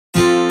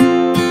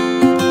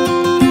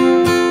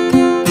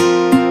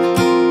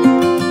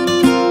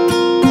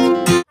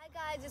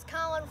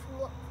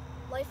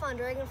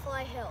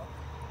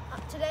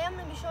Today I'm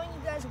going to be showing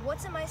you guys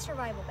what's in my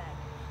survival bag.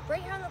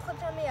 Right here on the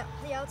clip on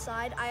the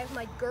outside, I have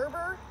my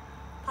Gerber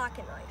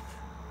pocket knife.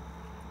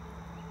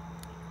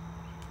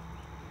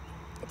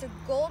 It's a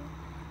gold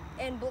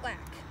and black.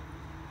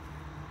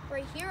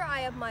 Right here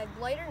I have my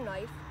lighter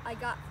knife I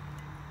got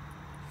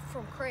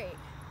from Crate.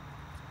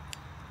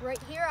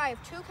 Right here I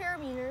have 2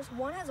 carabiners.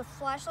 One has a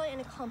flashlight and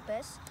a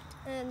compass,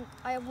 and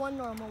I have one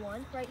normal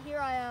one. Right here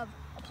I have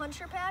a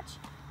puncture patch,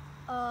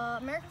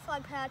 American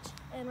flag patch,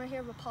 and right here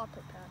I have a paw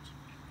print patch.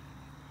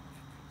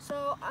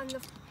 So on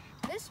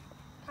this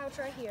pouch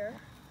right here,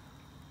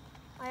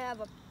 I have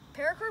a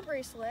paracord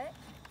bracelet.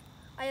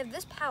 I have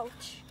this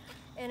pouch,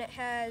 and it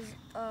has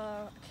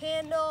a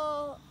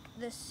candle,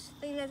 this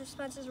thing that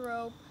dispenses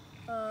rope,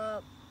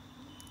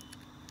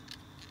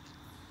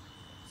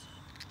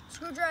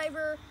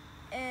 screwdriver,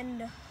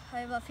 and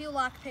I have a few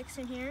lock picks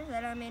in here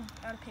that I made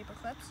out of paper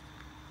clips.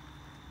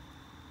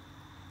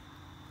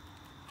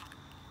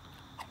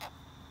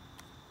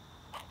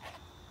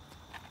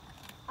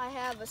 I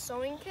have a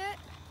sewing kit.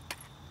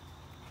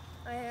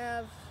 I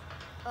have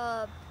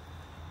a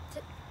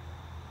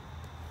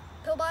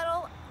pill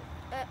bottle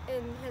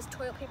and has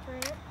toilet paper in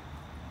it.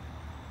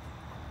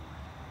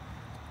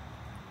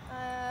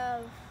 I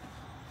have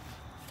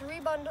three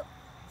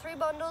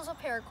bundles of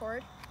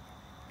paracord.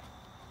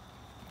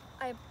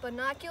 I have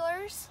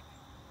binoculars.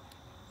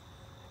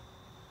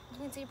 You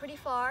can see pretty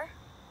far.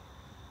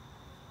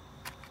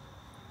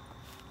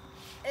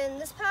 In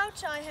this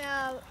pouch I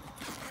have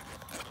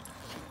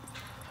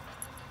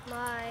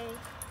my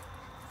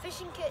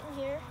fishing kit in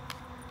here.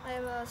 I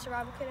have a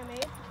survival kit I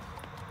made.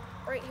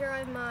 Right here I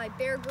have my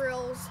Bear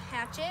Grylls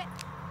hatchet.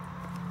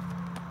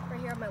 Right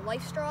here I have my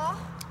life straw.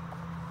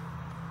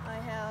 I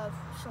have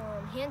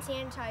some hand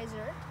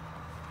sanitizer.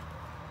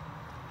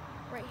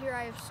 Right here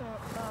I have some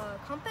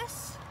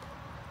compass.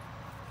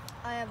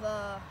 I have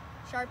a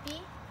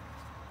Sharpie.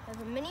 I have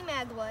a mini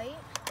mag light.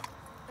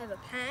 I have a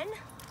pen.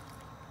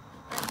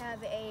 I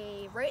have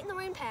a Right in the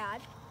Rain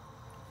pad.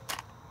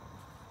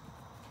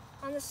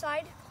 On the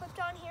side clipped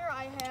on here,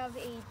 I have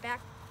a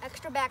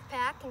extra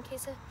backpack in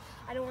case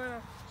I don't want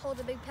to hold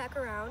a big pack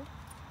around.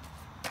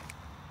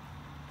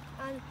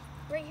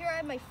 Right here I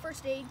have my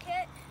first aid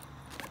kit.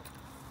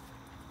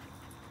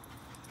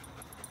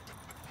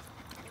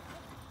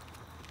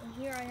 And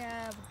here I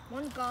have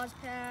one gauze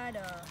pad,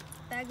 a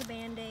bag of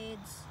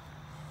Band-Aids,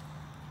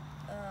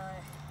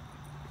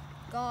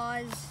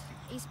 gauze,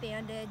 ace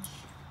bandage,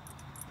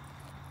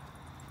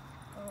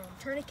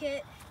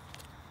 tourniquet,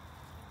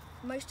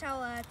 mice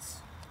towelettes.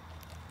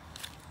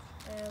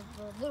 I have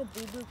a little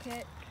boo-boo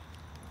kit.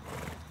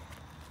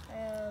 I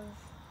have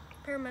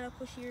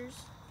paramedical shears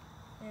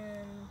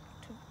and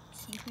 2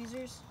 seed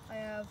tweezers. I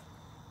have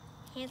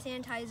hand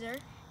sanitizer.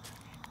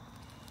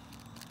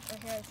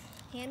 I have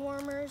hand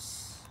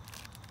warmers,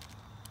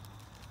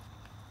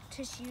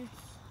 tissues,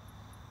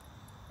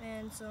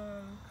 and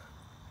some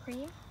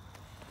cream.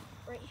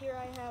 Right here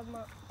I have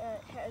my,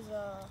 has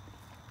a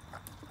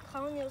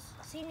Collin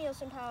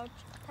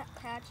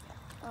patch,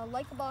 a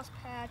Like a Boss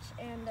patch,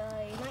 and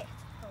a night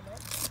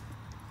helmet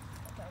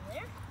down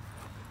there.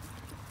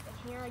 And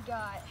here I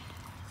got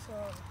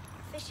some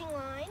fishing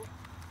line,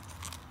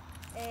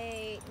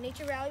 a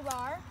Nature Rally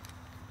bar,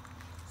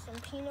 some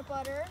peanut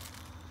butter,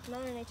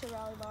 another Nature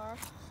Rally bar,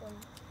 some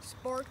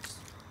sports,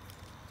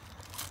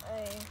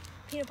 a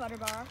peanut butter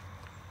bar.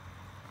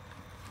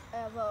 I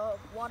have a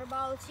water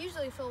bottle. It's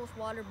usually filled with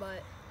water,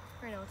 but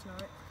right now it's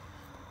not.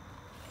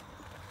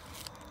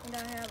 And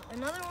I have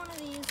another one of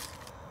these.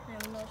 I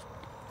have another one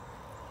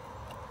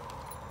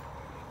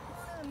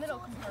in the middle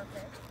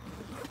compartment.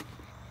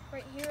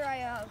 Right here I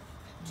have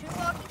 2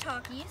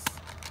 walkie-talkies.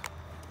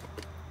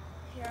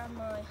 Here I have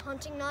my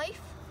hunting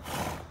knife.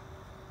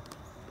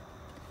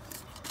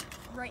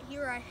 Right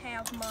here I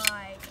have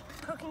my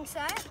cooking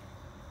set,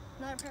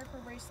 another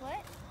paracord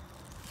bracelet,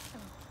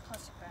 and a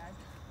plastic bag.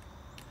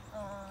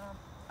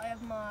 I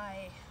have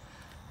my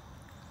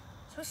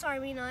Swiss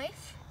Army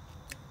knife,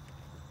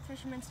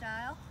 fisherman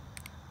style.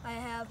 I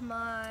have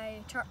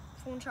my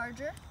phone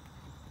charger.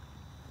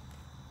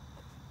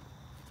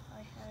 I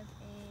have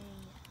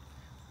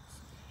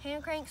a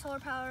hand crank solar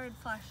powered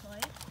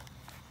flashlight.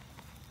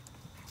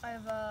 I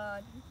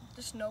have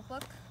this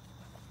notebook,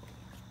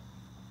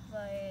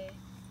 the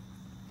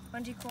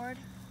bungee cord,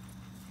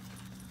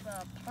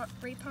 the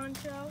great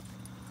poncho.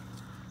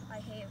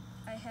 I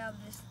have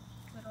this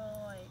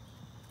little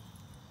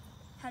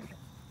head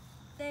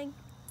thing,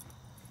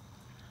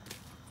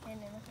 and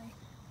anything.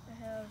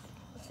 I have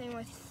the thing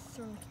with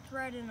some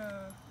thread in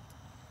a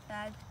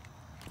bag.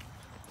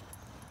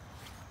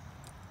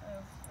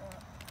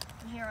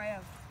 And here I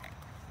have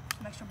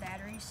some extra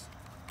batteries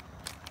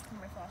for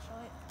my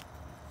flashlight.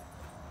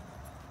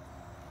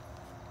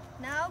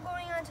 Now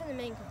going on to the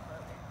main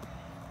compartment.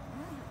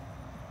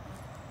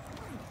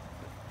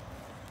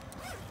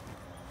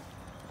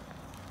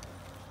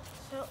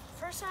 So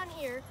first on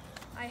here,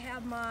 I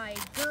have my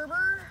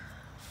Gerber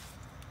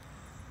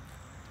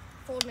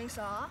folding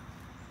saw.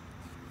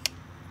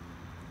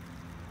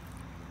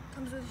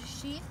 Comes with a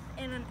sheath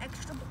and an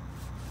extra,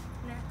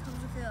 and it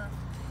comes with a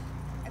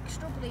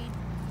extra bleed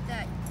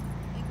that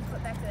you can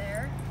put back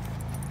there.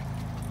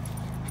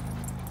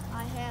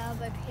 I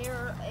have a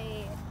pair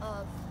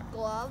of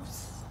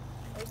gloves.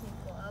 I always need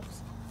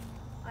gloves.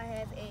 I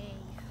have a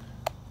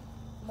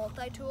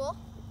multi-tool.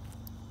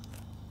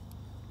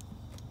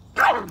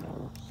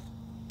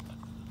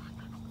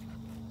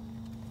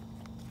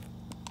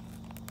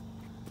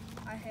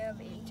 I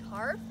have a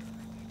tarp.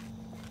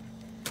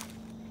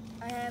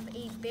 I have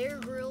a Bear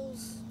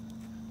Grylls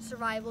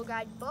survival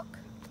guide book.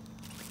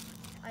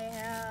 I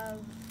have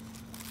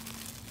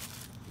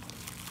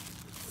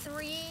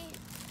 3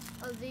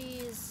 of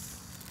these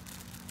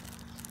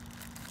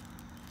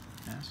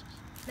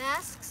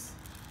masks.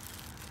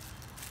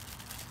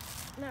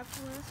 Not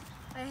for masks.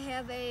 I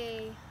have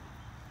a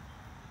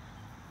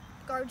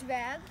garbage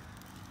bag.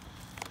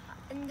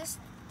 And this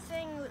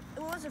thing,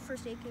 it was a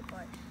first aid kit,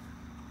 but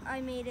I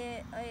made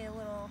it a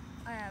little,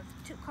 I have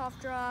 2 cough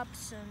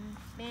drops and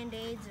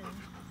Band-Aids and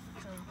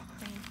some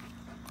cream.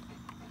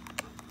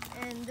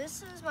 And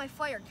this is my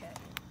fire kit.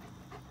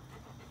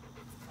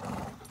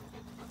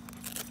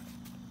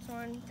 So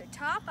on the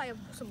top, I have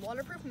some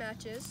waterproof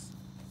matches.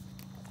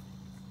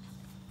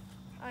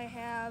 I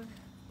have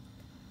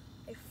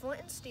a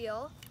flint and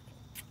steel.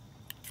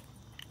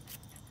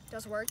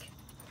 Does work.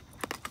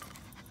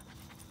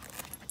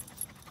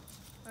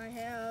 I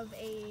have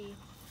a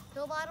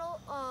pill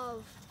bottle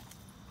of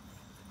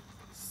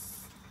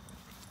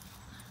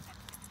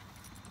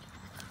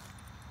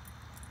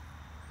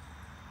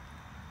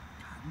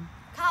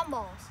cotton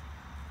balls.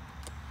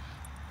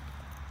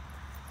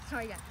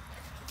 Sorry, guys.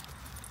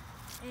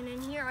 And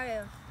in here I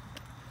have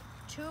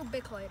 2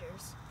 Bic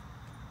lighters.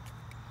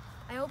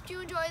 I hope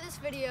you enjoy this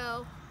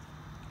video.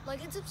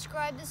 Like and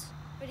subscribe this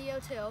video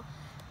too.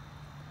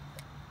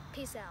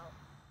 Peace out.